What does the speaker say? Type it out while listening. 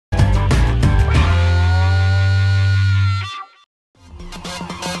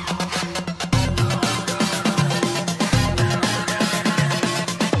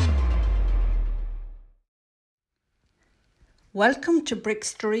Welcome to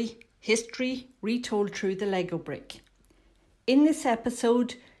Brickstory, history retold through the Lego brick. In this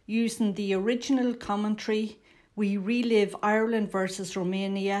episode, using the original commentary, we relive Ireland versus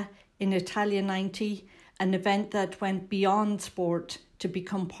Romania in Italia 90, an event that went beyond sport to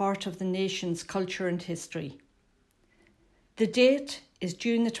become part of the nation's culture and history. The date is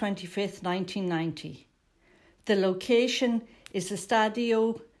June the 25th, 1990. The location is the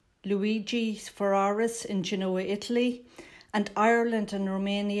Stadio Luigi Ferraris in Genoa, Italy, and Ireland and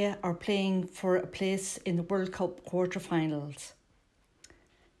Romania are playing for a place in the World Cup quarter-finals.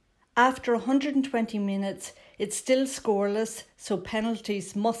 After 120 minutes, it's still scoreless, so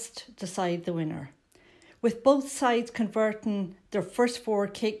penalties must decide the winner. With both sides converting their first four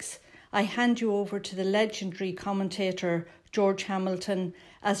kicks, I hand you over to the legendary commentator George Hamilton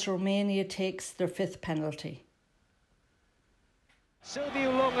as Romania takes their fifth penalty.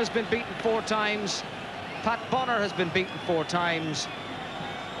 Silviu Lung has been beaten 4 times. Pat Bonner has been beaten 4 times.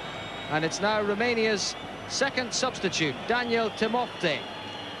 And it's now Romania's second substitute, Daniel Timofte,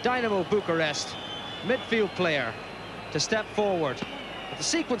 Dynamo Bucharest, midfield player, to step forward. But the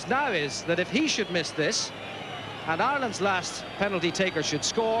sequence now is that if he should miss this, and Ireland's last penalty taker should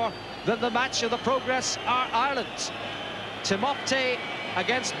score, then the match of the progress are Ireland's. Timofte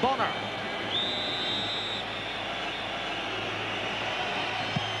against Bonner.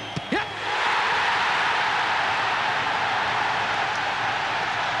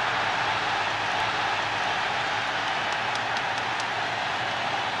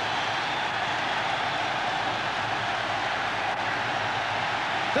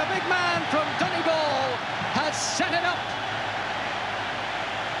 The big man from Donegal has set it up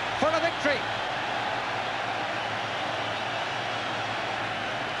for a victory.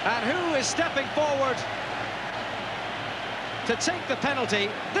 And who is stepping forward to take the penalty?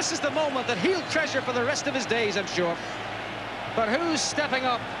 This is the moment that he'll treasure for the rest of his days, I'm sure. But who's stepping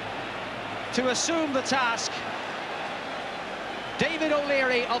up to assume the task? David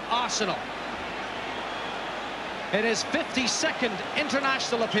O'Leary of Arsenal. In his 52nd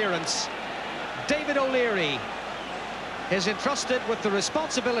international appearance, David O'Leary is entrusted with the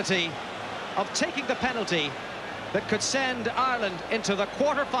responsibility of taking the penalty that could send Ireland into the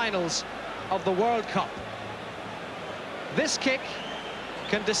quarter-finals of the World Cup. This kick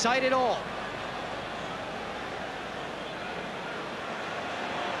can decide it all.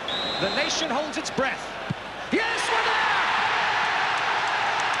 The nation holds its breath. Yes, we're there!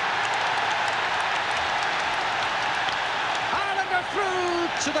 Through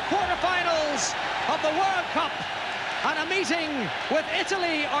to the quarter-finals of the World Cup, and a meeting with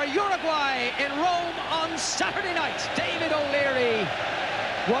Italy or Uruguay in Rome on Saturday night. David O'Leary,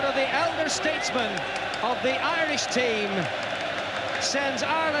 one of the elder statesmen of the Irish team, sends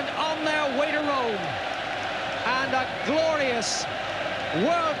Ireland on their way to Rome, and a glorious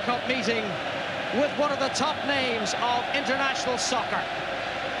World Cup meeting with one of the top names of international soccer.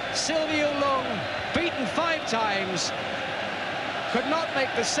 Silviu Lung, beaten 5 times, could not make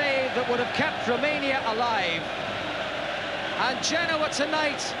the save that would have kept Romania alive. And Genoa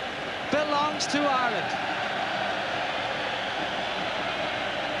tonight belongs to Ireland.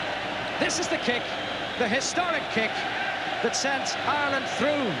 This is the kick, the historic kick, that sent Ireland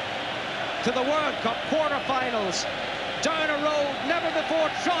through to the World Cup quarter-finals, down a road never before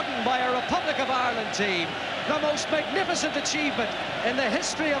trodden by a Republic of Ireland team. The most magnificent achievement in the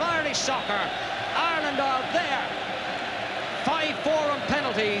history of Irish soccer. Ireland are there. 5-4 on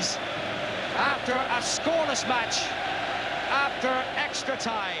penalties after a scoreless match, after extra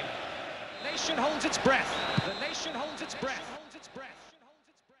time. The nation holds its breath. The nation